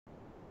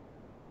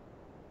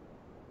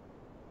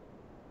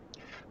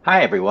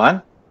Hi,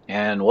 everyone,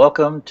 and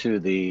welcome to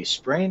the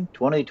Spring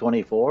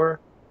 2024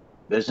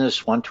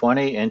 Business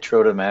 120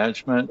 Intro to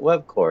Management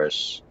web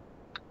course.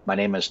 My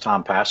name is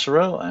Tom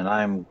Passero, and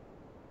I'm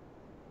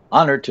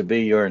honored to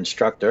be your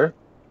instructor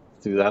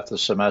throughout the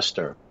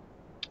semester.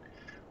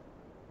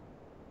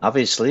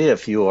 Obviously,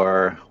 if you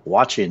are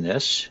watching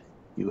this,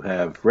 you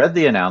have read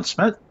the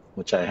announcement,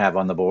 which I have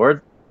on the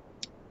board,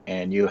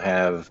 and you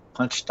have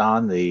punched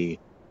on the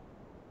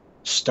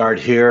Start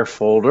Here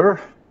folder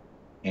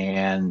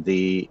and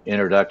the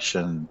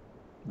introduction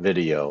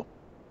video.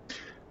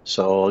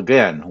 So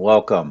again,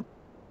 welcome.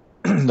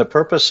 The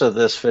purpose of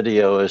this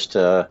video is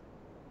to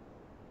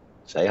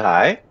say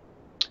hi,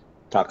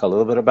 talk a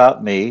little bit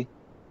about me,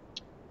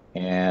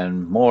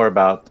 and more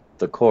about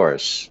the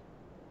course.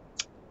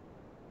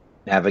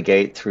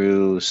 Navigate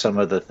through some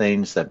of the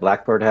things that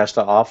Blackboard has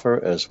to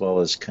offer, as well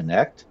as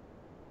Connect,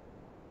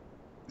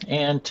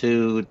 and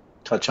to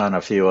touch on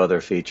a few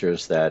other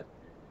features that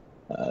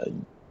uh,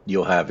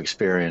 you'll have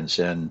experience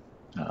in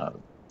uh,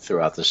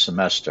 throughout the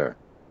semester.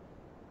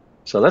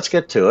 So let's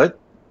get to it.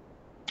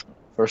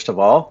 First of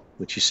all,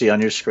 what you see on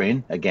your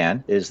screen,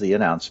 again, is the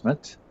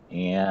announcement.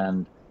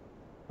 And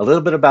a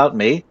little bit about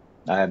me.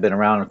 I've been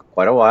around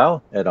quite a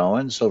while at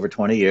Owens, over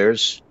 20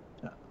 years.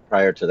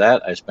 Prior to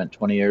that, I spent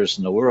 20 years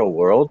in the rural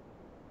world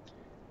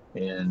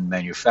in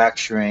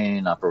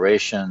manufacturing,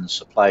 operations,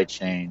 supply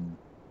chain,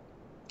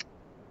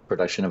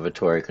 production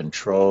inventory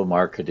control,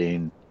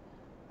 marketing,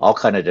 all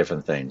kind of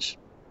different things,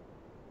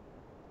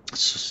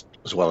 as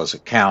well as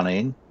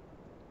accounting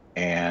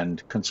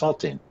and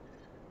consulting.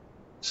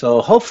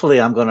 So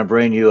hopefully I'm going to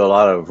bring you a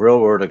lot of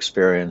real world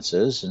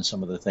experiences in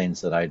some of the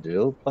things that I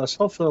do, plus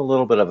hopefully a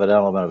little bit of an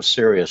element of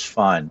serious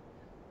fun.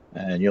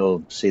 And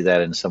you'll see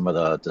that in some of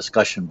the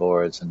discussion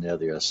boards and the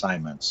other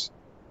assignments.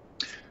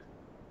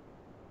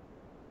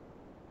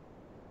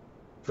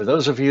 For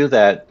those of you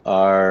that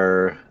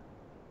are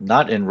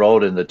not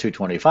enrolled in the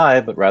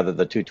 225, but rather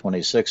the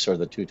 226 or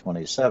the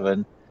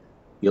 227,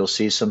 you'll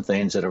see some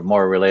things that are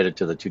more related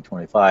to the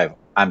 225.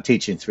 I'm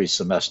teaching three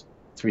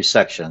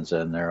sections,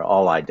 and they're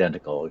all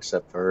identical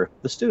except for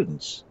the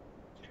students.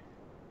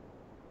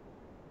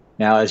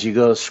 Now, as you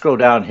go scroll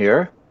down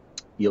here,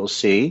 you'll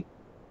see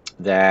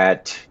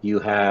that you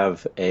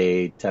have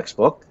a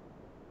textbook,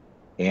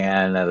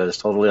 and that is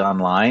totally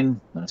online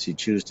unless you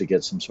choose to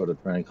get some sort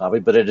of printed copy,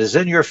 but it is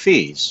in your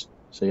fees.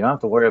 So you don't have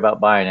to worry about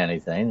buying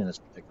anything in this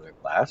particular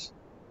class.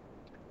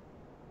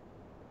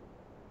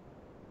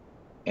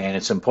 And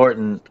it's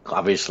important,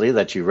 obviously,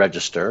 that you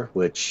register,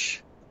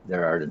 which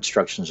there are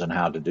instructions on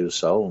how to do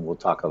so, and we'll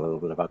talk a little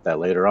bit about that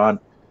later on,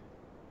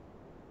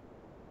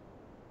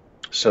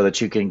 so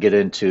that you can get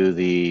into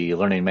the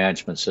learning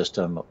management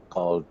system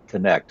called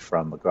Connect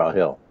from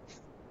McGraw-Hill.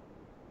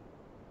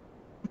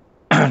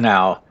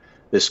 Now,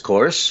 this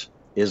course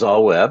is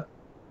all web,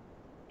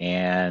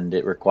 and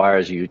it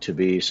requires you to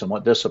be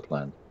somewhat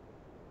disciplined.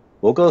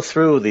 We'll go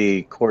through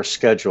the course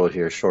schedule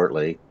here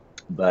shortly,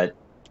 but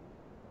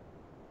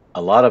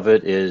a lot of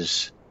it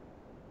is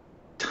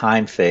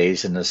time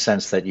phase in the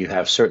sense that you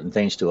have certain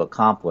things to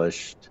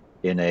accomplish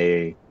in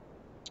a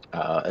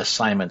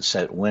assignment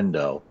set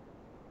window.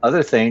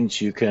 Other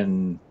things you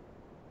can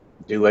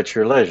do at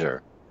your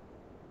leisure.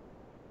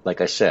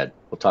 Like I said,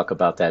 we'll talk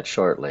about that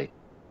shortly.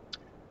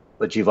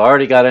 But you've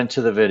already got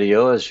into the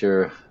video as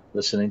you're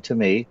listening to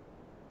me.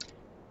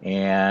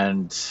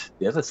 And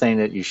the other thing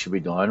that you should be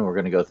doing, we're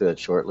going to go through that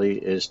shortly,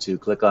 is to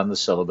click on the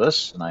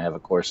syllabus. And I have a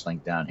course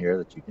link down here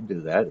that you can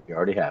do that if you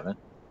already haven't,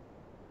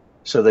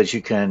 so that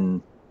you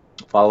can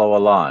follow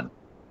along.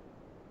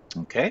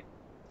 Okay?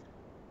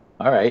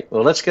 All right.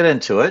 Well, let's get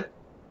into it.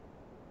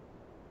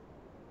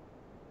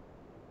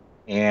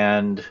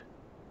 And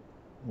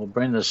we'll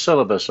bring the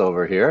syllabus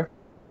over here.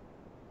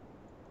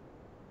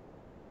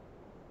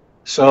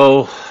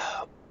 So,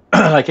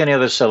 like any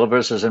other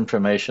syllabus, there's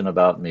information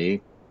about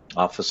me,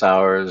 office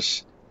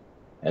hours,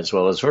 as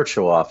well as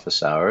virtual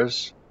office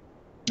hours.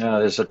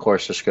 There's a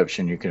course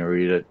description. You can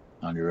read it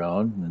on your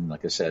own. And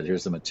like I said,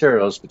 here's the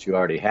materials, but you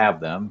already have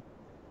them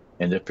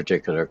in this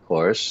particular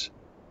course.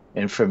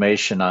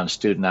 Information on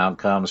student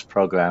outcomes,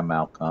 program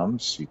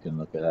outcomes. You can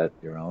look at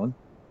your own.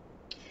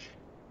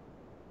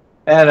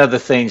 And other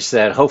things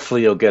that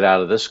hopefully you'll get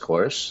out of this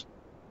course.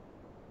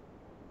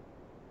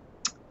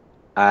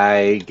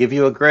 I give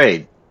you a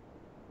grade,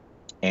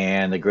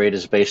 and the grade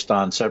is based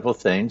on several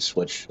things,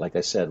 which, like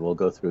I said, we'll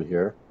go through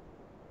here.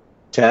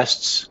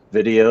 Tests,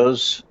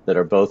 videos that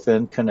are both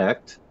in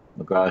Connect,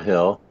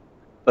 McGraw-Hill,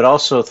 but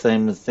also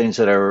things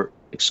that are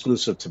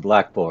exclusive to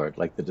Blackboard,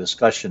 like the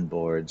discussion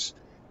boards,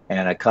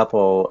 and a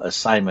couple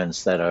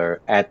assignments that are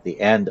at the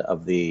end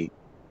of the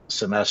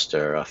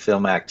semester. A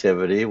film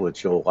activity,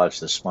 which you'll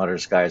watch the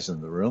smartest guys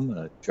in the room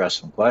and address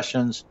some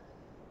questions,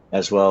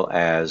 as well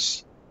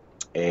as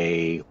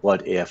a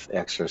what if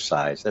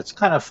exercise. That's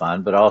kind of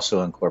fun, but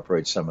also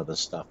incorporates some of the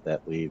stuff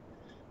that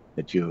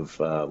you've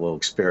will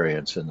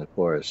experience in the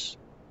course.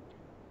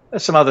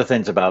 There's some other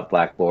things about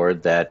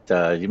Blackboard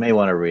that you may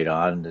want to read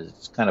on.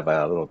 It's kind of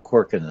a little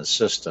quirk in the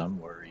system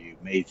where you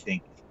may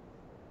think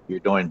you're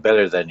doing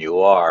better than you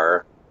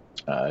are,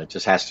 It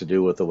just has to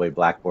do with the way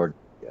Blackboard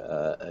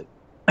uh,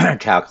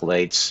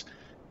 calculates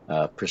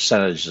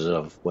percentages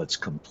of what's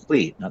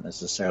complete, not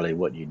necessarily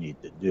what you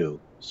need to do.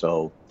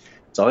 So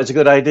it's always a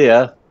good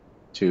idea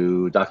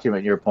to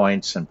document your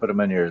points and put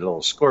them in your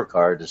little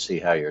scorecard to see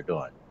how you're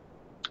doing.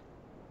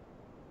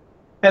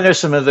 And there's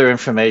some other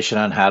information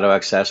on how to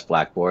access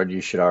Blackboard.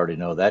 You should already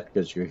know that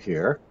because you're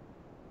here.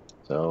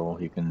 So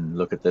you can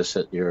look at this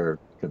at your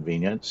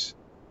convenience.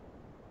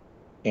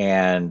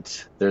 And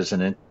there's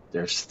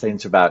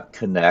things about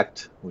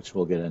Connect, which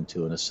we'll get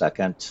into in a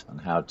second, on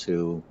how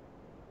to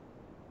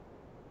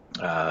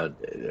uh,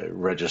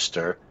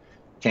 register.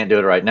 Can't do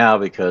it right now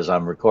because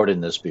I'm recording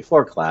this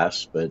before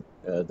class, but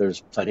there's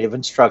plenty of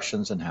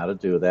instructions on how to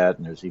do that,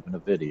 and there's even a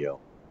video.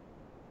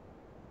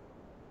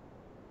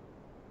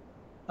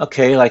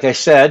 Okay, like I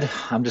said,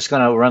 I'm just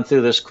going to run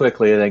through this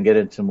quickly and then get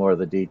into more of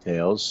the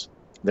details.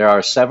 There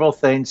are several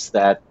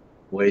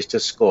ways to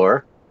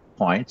score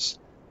points.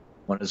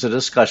 One is a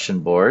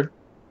discussion board,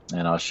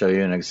 and I'll show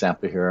you an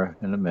example here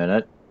in a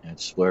minute.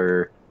 It's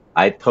where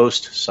I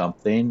post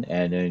something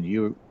and then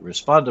you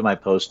respond to my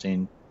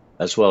posting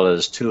as well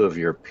as two of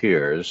your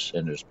peers.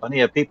 And there's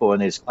plenty of people in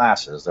these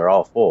classes, they're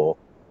all full.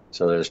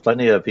 So there's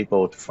plenty of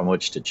people from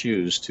which to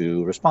choose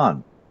to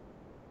respond.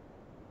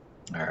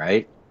 All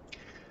right.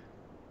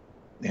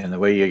 And the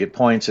way you get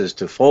points is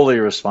to fully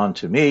respond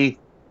to me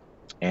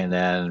and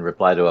then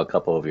reply to a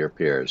couple of your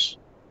peers.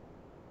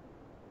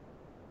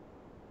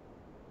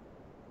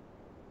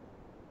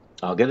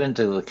 I'll get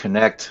into the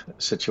Connect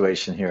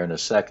situation here in a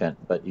second,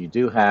 but you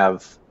do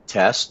have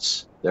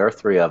tests. There are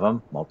three of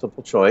them,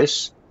 multiple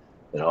choice,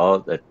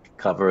 that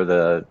cover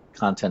the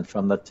content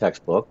from the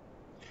textbook.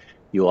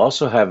 You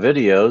also have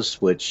videos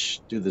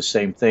which do the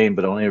same thing,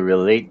 but only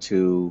relate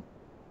to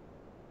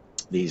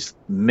these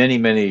many,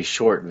 many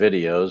short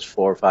videos,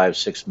 4, 5,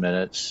 6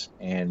 minutes,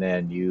 and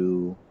then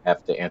you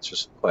have to answer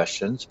some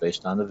questions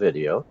based on the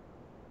video.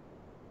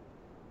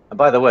 And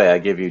by the way, I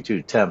give you 2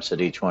 attempts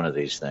at each one of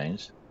these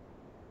things.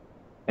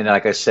 And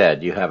like I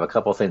said, you have a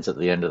couple things at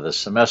the end of the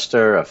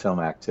semester, a film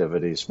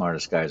activity,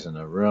 smartest guys in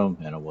the room,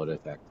 and a what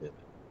if activity.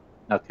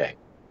 Okay.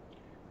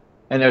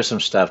 And there's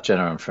some stuff,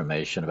 general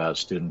information about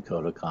student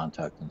code of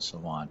conduct and so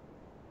on.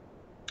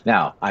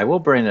 Now, I will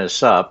bring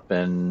this up,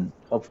 and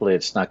hopefully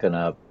it's not going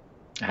to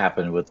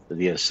happen with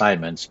the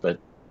assignments, but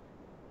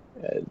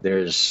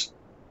there's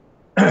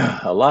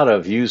a lot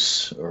of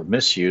use or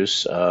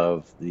misuse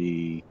of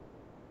the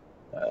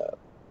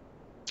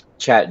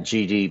chat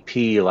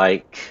GDP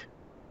like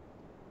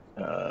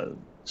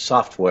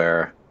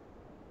software.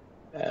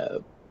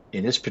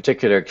 In this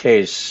particular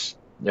case,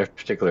 their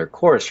particular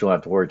course, you won't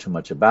have to worry too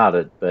much about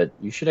it, but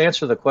you should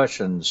answer the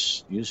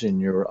questions using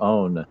your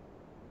own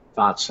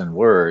thoughts and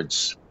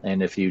words.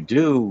 And if you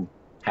do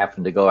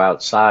happen to go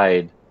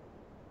outside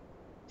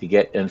to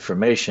get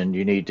information,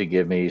 you need to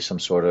give me some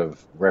sort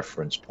of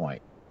reference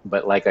point.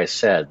 But like I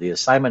said, the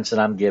assignments that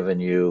I'm giving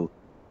you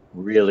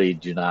really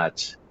do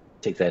not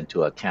take that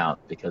into account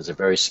because they're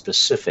very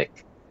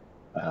specific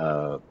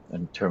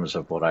in terms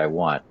of what I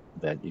want,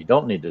 that you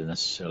don't need to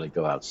necessarily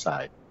go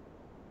outside.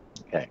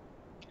 Okay,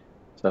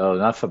 so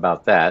enough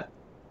about that.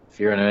 If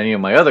you're in any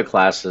of my other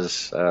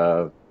classes,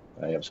 I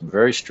have some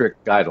very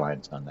strict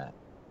guidelines on that.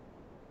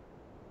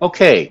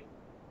 Okay,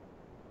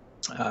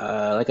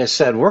 like I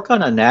said, we're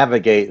going to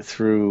navigate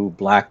through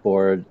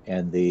Blackboard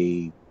and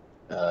the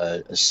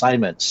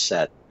assignment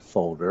set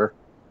folder.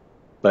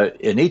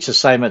 But in each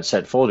assignment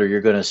set folder,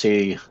 you're going to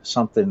see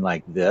something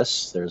like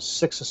this. There's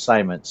 6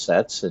 assignment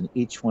sets, and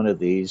each one of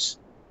these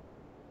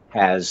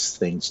has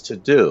things to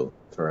do.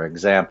 For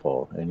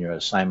example, in your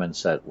assignment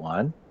set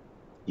 1,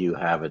 you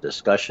have a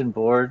discussion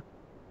board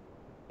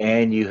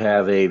and you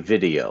have a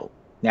video.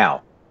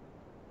 Now,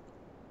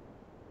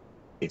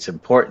 it's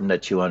important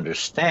that you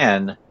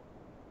understand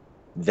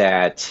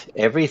that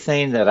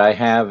everything that I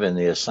have in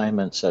the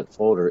assignment set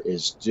folder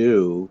is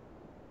due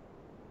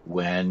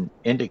when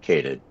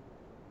indicated,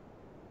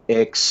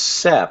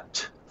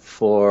 except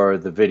for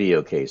the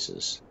video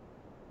cases.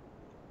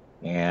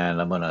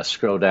 And I'm going to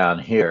scroll down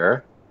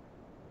here,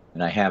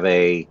 and I have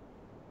a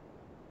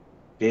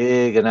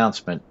big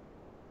announcement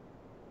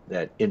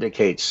that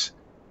indicates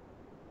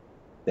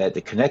that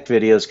the Connect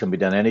videos can be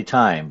done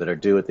anytime, but are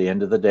due at the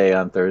end of the day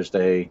on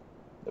Thursday,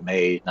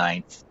 May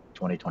 9th,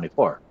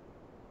 2024.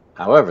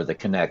 However, the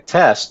Connect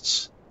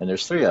tests, and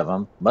there's 3 of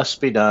them,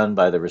 must be done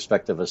by the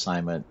respective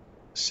assignment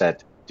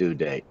set due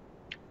date.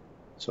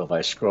 So if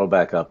I scroll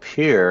back up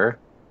here,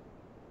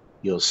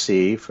 you'll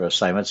see for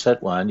assignment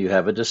set 1, you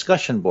have a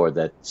discussion board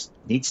that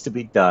needs to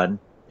be done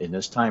in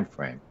this time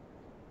frame.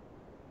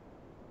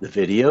 The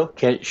video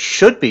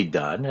should be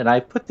done, and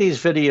I put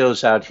these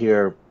videos out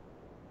here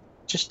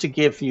just to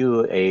give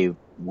you a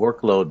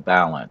workload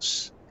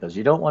balance, because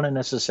you don't want to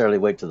necessarily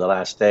wait to the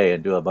last day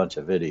and do a bunch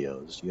of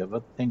videos. You have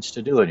other things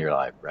to do in your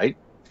life, right?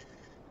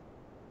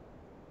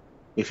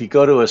 If you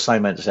go to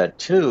assignment set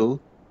 2,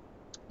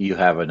 you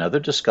have another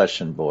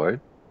discussion board.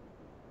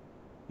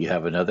 You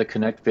have another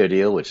Connect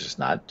video, which is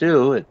not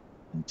due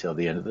until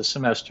the end of the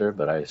semester,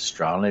 but I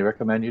strongly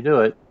recommend you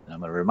do it. And I'm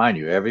going to remind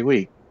you every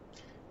week.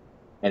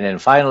 And then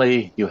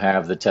finally, you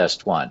have the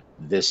test one.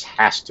 This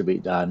has to be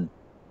done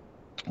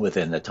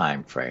within the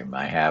time frame.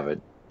 I have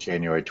it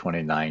January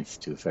 29th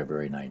to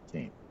February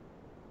 19th.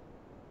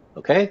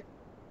 Okay?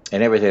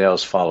 And everything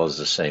else follows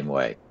the same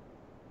way.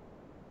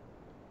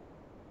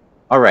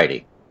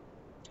 Alrighty.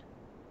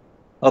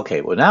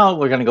 Okay, well now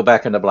we're going to go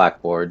back into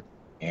Blackboard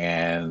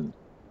and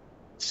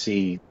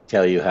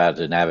tell you how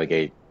to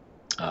navigate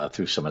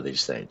through some of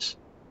these things.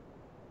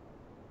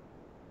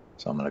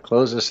 So I'm going to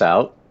close this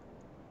out.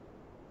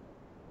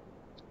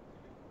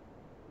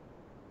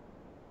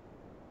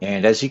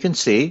 And as you can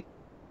see,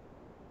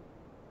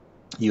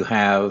 you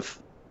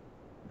have,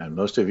 and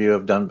most of you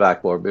have done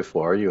Blackboard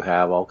before, you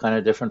have all kind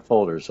of different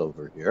folders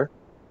over here.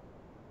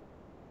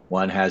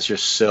 One has your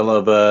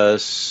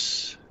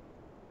syllabus.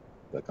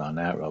 Click on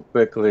that real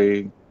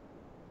quickly.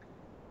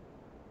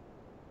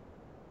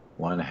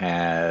 One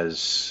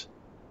has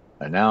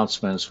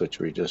announcements, which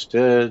we just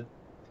did.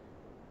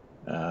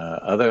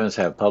 Other ones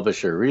have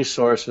publisher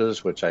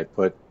resources, which I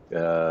put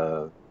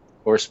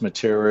course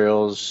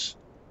materials.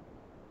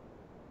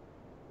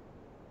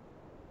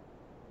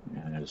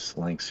 And there's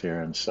links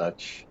here and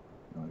such.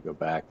 I'm going to go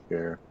back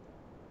here.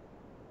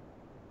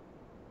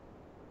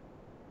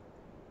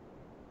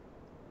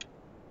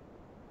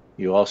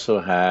 You also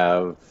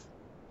have,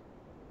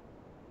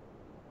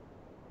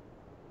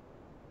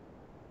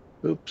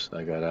 oops,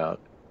 I got out.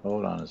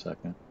 Hold on a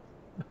second.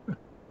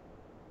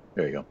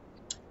 There you go.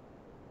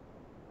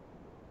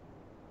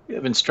 You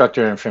have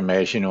instructor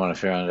information. You want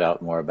to find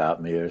out more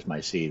about me. There's my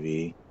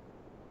CV,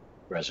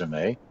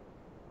 resume.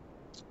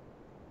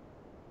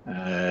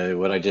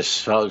 What I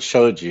just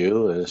showed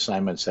you, the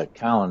assignment set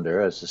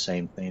calendar, is the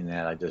same thing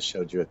that I just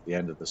showed you at the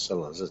end of the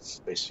syllabus. It's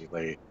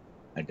basically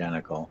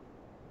identical.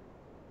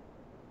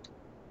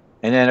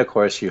 And then, of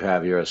course, you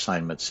have your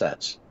assignment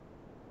sets.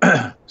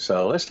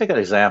 So let's take an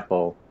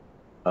example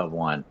of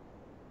one.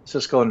 Let's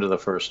just go into the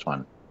first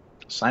one.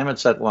 Assignment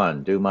set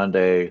one, due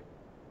Monday,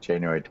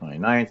 January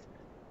 29th.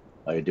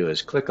 All you do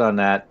is click on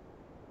that,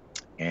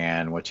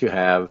 and what you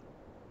have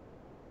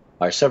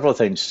are several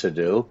things to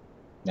do.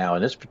 Now,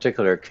 in this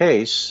particular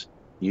case,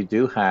 you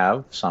do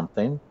have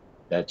something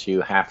that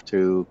you have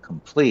to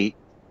complete,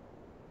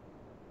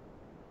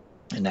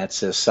 and that's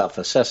this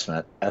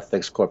self-assessment,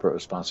 ethics, corporate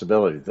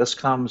responsibility. This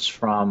comes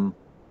from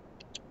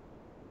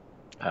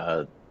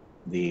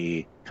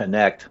the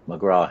Connect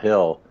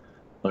McGraw-Hill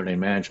Learning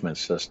Management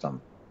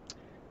System.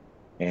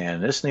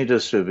 And this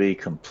needs to be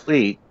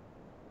complete,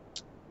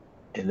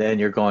 and then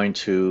you're going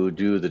to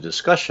do the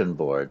discussion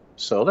board.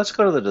 So let's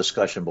go to the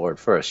discussion board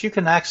first. You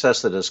can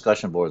access the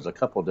discussion boards a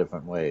couple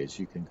different ways.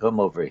 You can come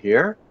over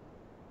here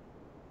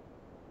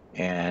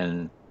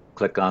and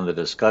click on the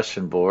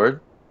discussion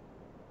board.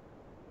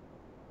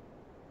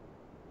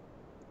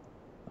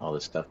 All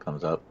this stuff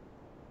comes up.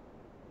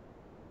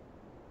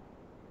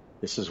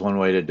 This is one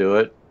way to do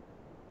it.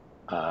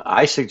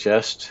 I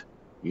suggest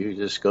you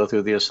just go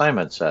through the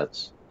assignment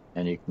sets,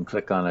 and you can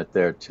click on it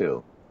there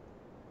too.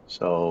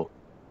 So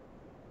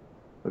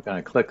we're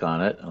going to click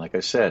on it. And like I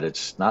said,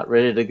 it's not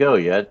ready to go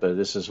yet, but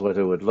this is what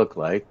it would look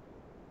like.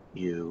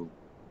 You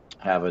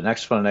have an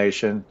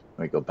explanation.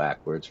 Let me go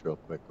backwards real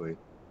quickly.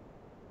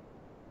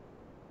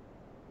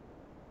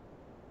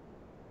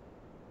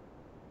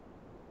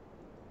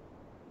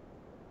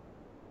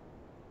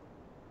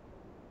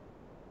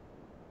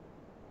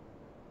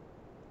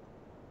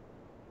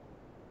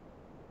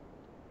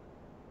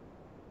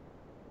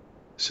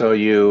 So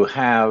you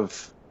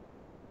have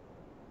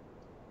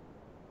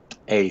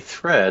a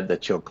thread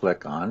that you'll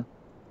click on,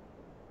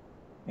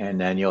 and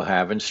then you'll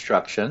have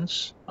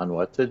instructions on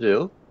what to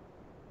do.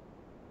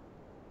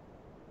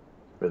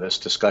 For this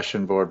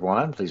discussion board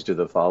one, please do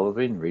the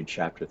following. Read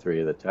chapter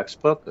 3 of the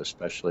textbook,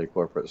 especially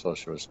corporate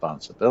social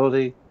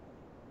responsibility.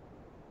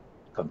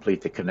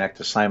 Complete the Connect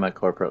assignment,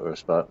 corporate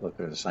look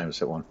at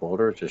assignments at one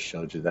folder. Just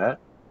showed you that.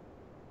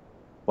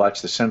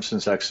 Watch the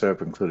Simpsons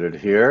excerpt included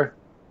here.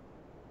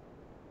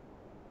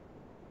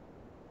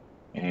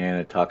 And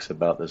it talks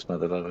about this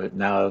method.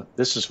 Now,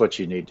 this is what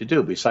you need to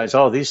do. Besides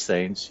all these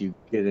things, you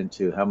get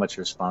into how much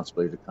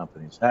responsibility the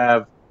companies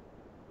have.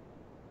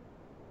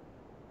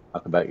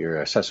 Talk about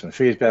your assessment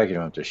feedback. You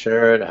don't have to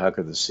share it. How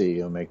could the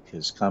CEO make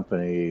his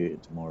company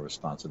into more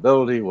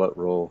responsibility? What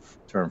role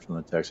term from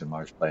the text and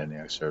March play in the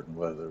excerpt, and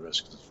whether the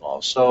risks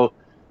involved? So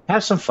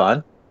have some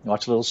fun.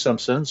 Watch a little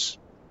Simpsons,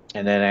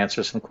 and then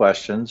answer some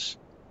questions.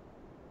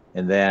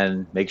 And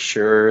then make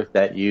sure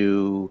that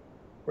you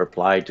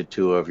reply to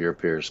 2 of your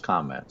peers'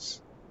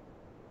 comments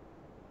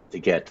to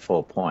get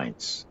full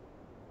points.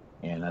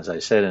 And as I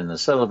said in the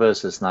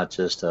syllabus, it's not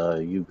just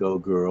you go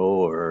girl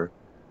or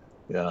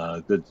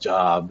good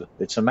job.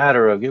 It's a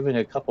matter of giving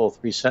a couple,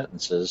 3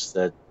 sentences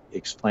that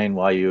explain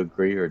why you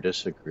agree or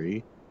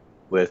disagree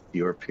with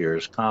your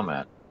peer's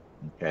comment.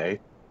 Okay.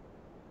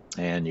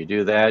 And you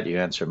do that, you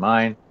answer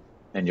mine,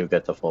 and you'll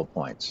get the full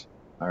points.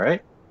 All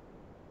right.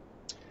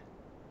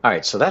 All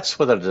right. So that's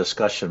what a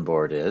discussion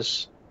board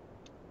is.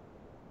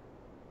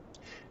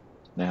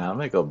 Now, I'm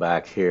going to go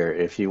back here.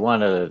 If you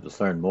want to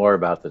learn more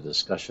about the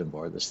discussion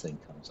board, this thing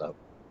comes up.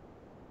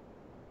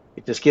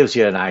 it just gives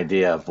you an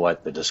idea of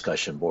what the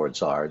discussion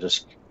boards are,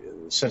 just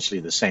essentially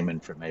the same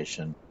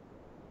information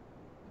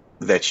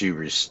that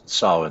you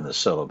saw in the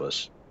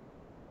syllabus.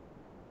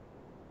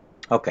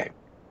 Okay,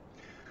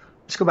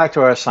 let's go back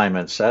to our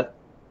assignment set.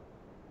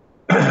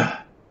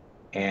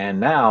 And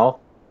now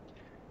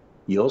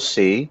you'll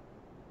see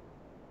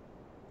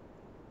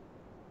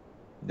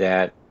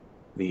that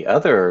the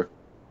other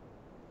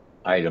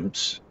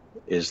items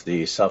is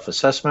the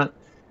self-assessment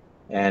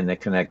and the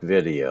Connect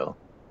video.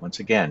 Once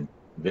again,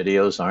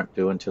 videos aren't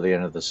due until the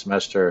end of the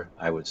semester.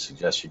 I would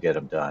suggest you get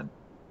them done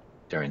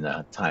during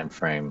the time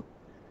frame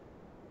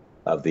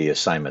of the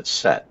assignment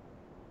set.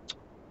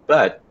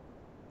 But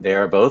they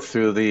are both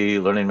through the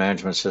learning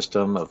management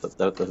system of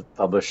the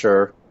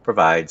publisher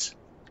provides.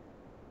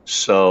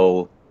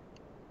 So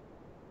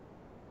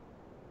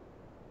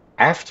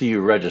after you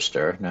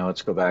register, now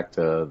let's go back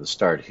to the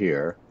start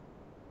here,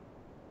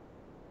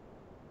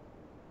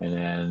 and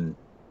then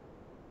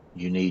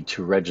you need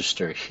to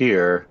register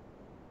here.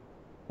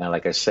 Now,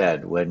 like I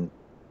said,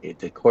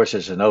 the course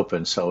isn't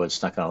open, so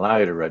it's not going to allow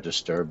you to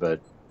register,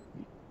 but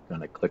you're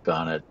going to click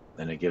on it,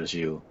 then it gives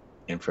you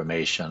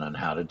information on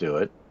how to do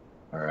it.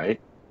 All right.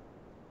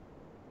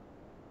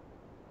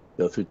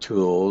 Go through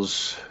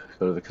tools,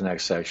 go to the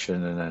connect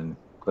section, and then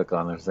click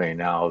on the thing.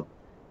 Now,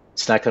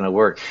 it's not going to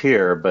work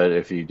here, but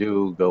if you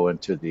do go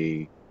into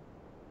the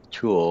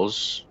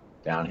tools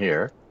down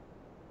here,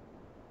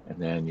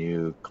 and then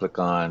you click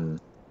on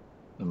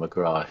the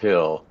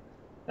McGraw-Hill.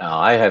 Now,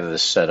 I have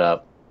this set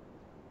up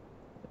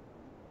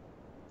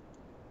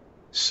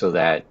so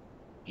that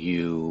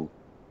you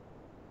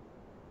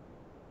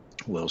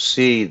will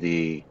see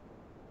the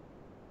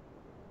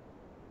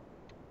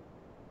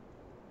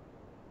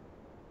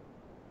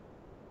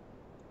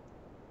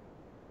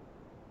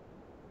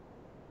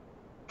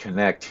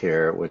connect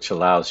here, which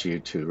allows you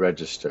to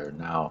register.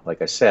 Now,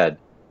 like I said,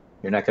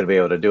 you're not going to be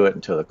able to do it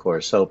until the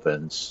course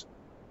opens,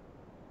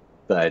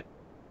 but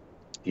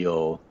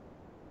you'll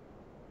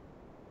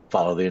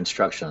follow the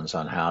instructions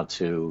on how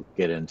to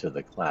get into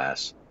the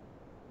class.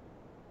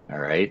 All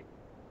right.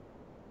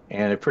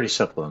 And they're pretty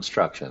simple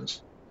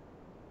instructions.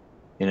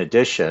 In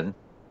addition,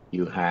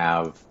 you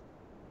have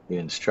the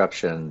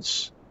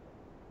instructions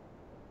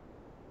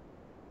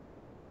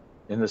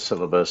in the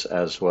syllabus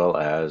as well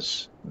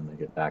as, let me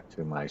get back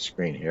to my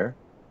screen here.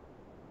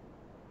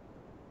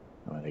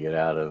 I'm going to get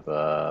out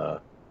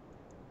of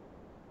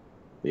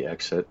the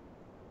exit.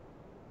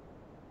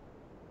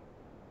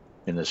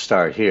 In the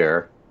start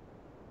here,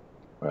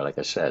 where, like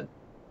I said,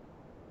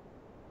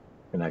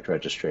 connect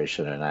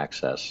registration and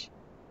access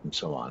and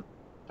so on.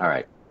 All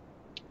right.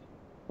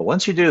 But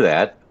once you do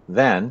that,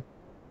 then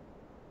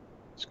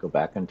let's go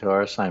back into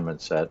our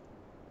assignment set.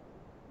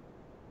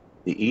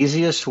 The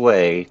easiest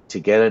way to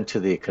get into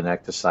the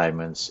Connect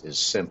assignments is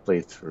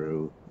simply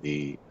through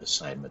the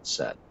assignment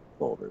set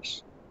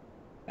folders.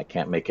 I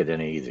can't make it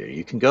any easier.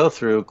 You can go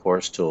through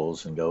course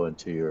tools and go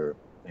into your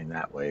thing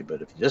that way,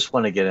 but if you just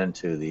want to get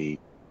into the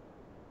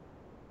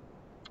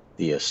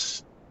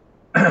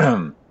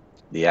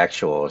the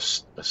actual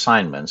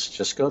assignments,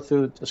 just go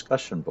through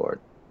discussion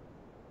board.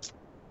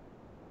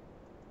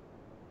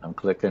 I'm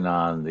clicking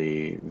on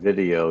the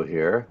video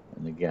here,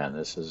 and again,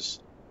 this is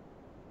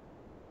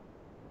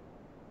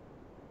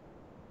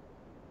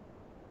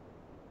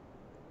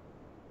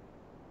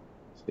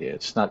see,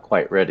 it's not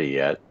quite ready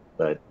yet,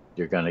 but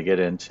you're going to get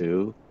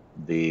into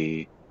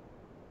the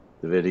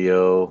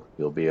video.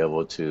 You'll be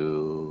able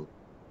to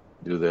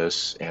do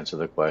this, answer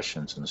the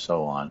questions, and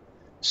so on.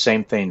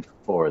 Same thing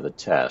for the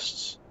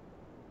tests.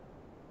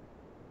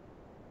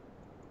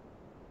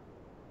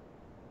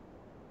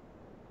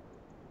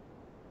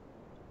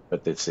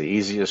 But it's the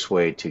easiest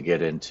way to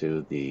get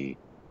into the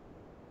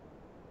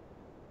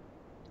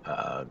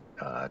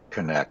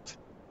Connect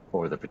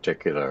for the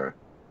particular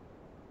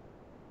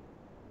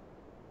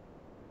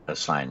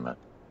assignment.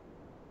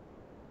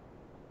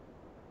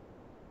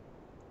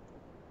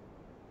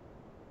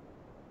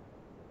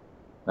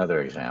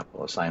 Another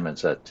example, assignment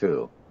set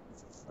 2.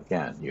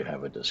 Again, you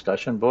have a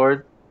discussion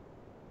board.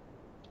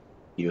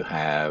 You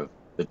have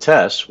the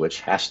test,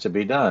 which has to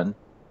be done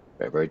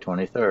February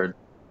 23rd.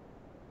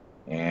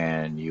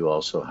 And you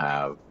also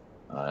have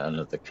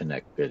another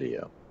Connect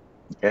video.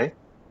 Okay?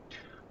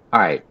 All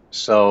right,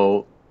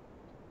 so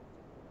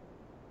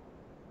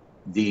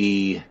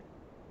the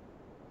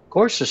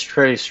course is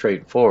pretty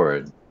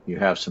straightforward. You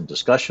have some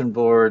discussion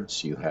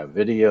boards, you have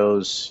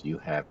videos, you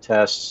have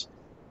tests,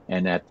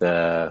 and at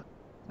the,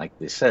 like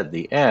they said,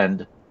 the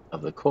end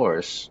of the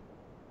course,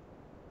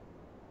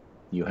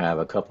 you have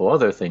a couple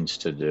other things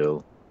to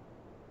do.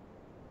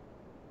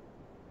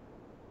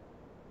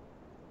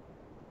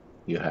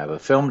 You have a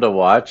film to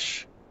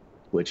watch,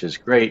 which is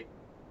great.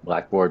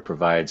 Blackboard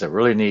provides a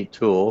really neat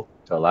tool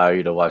to allow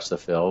you to watch the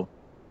film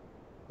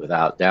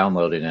without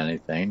downloading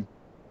anything.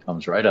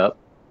 Comes right up.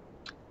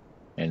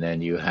 And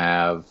then you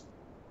have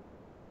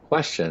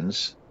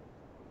questions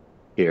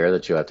here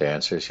that you have to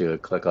answer. So you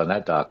would click on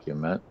that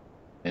document,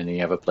 and you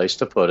have a place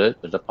to put it,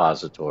 a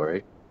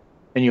depository.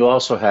 And you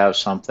also have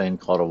something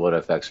called a what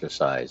if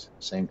exercise,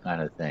 same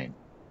kind of thing.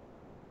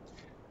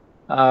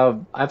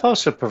 I've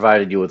also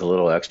provided you with a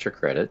little extra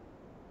credit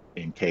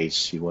in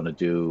case you want to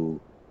do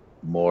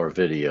more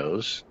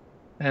videos,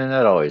 and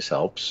that always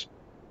helps.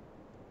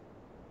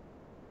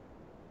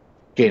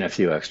 Gain a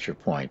few extra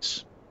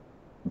points.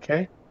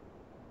 Okay?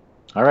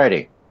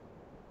 Alrighty.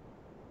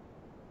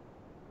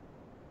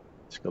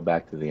 Let's go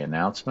back to the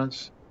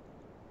announcements.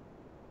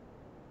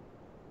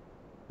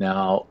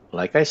 Now,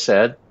 like I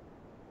said,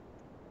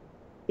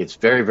 it's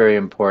very, very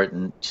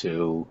important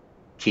to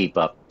keep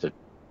up to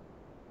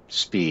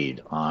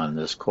speed on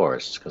this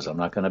course because I'm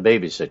not going to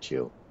babysit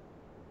you.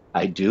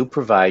 I do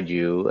provide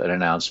you an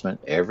announcement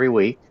every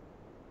week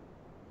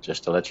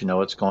just to let you know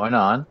what's going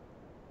on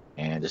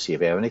and to see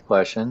if you have any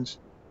questions.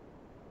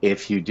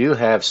 If you do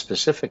have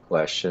specific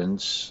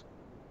questions,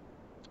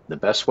 the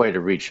best way to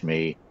reach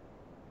me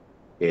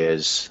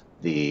is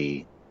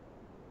the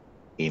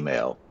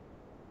email.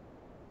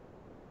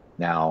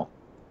 Now,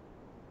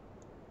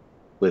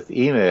 with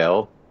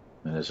email,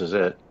 and this is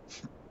it,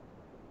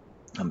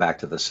 I'm back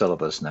to the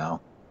syllabus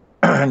now,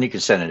 and you can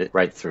send it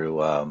right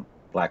through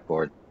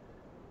Blackboard.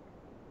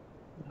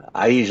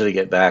 I usually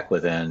get back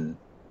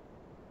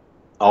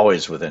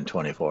always within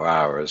 24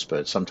 hours,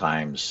 but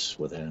sometimes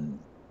within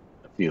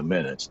a few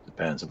minutes,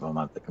 depends if I'm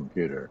at the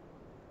computer.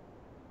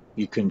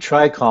 You can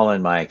try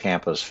calling my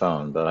campus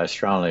phone, but I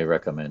strongly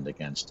recommend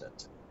against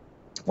it.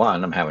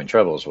 One, I'm having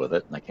troubles with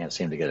it and I can't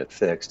seem to get it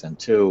fixed. And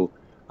two,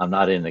 I'm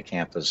not in the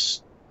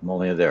campus. I'm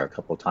only there a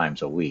couple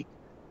times a week.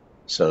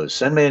 So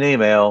send me an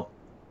email,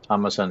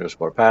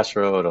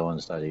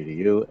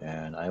 thomas_passrow@owens.edu,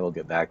 and I will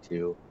get back to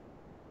you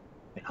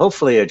and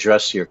hopefully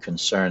address your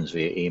concerns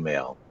via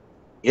email.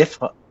 If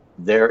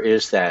there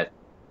is that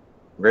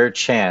rare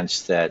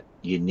chance that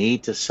you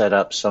need to set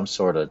up some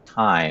sort of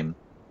time,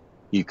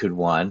 you could,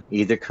 one,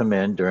 either come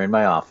in during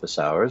my office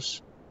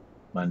hours,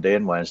 Monday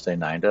and Wednesday,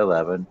 9 to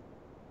 11,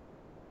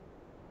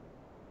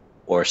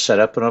 or set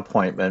up an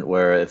appointment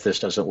where if this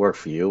doesn't work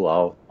for you,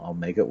 I'll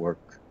make it work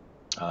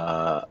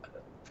uh,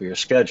 for your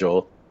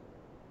schedule.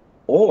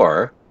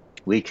 Or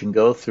we can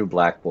go through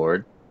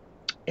Blackboard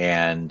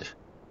and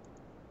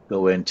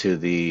go into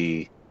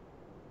the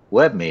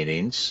web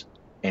meetings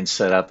and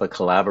set up a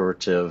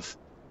collaborative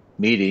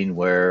meeting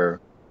where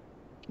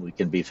we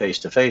can be face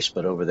to face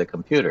but over the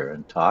computer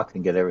and talk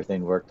and get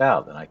everything worked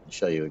out. And I can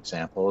show you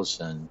examples,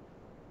 and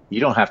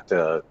you don't have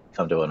to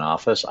come to an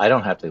office. I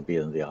don't have to be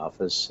in the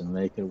office, and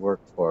they can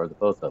work for the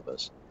both of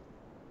us.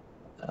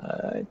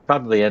 I'd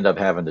probably end up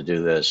having to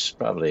do this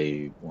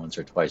probably once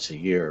or twice a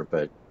year,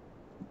 but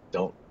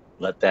don't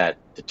let that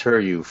deter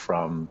you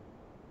from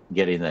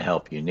getting the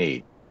help you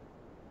need.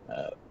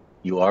 Uh,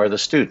 you are the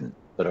student,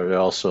 but are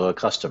also a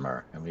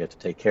customer, and we have to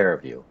take care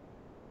of you.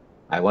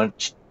 I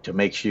want to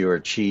make sure you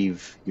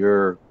achieve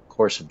your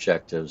course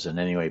objectives in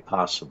any way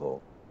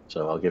possible.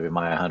 So I'll give you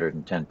my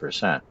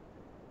 110%.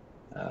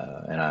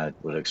 And I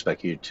would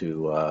expect you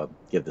to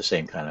give the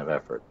same kind of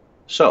effort.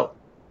 So,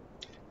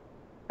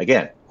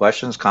 again,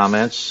 questions,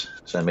 comments,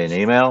 send me an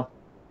email,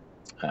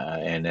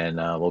 and then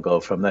we'll go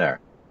from there.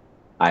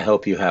 I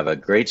hope you have a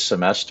great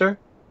semester,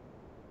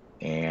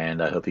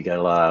 and I hope you get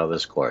a lot out of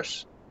this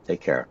course. Take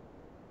care.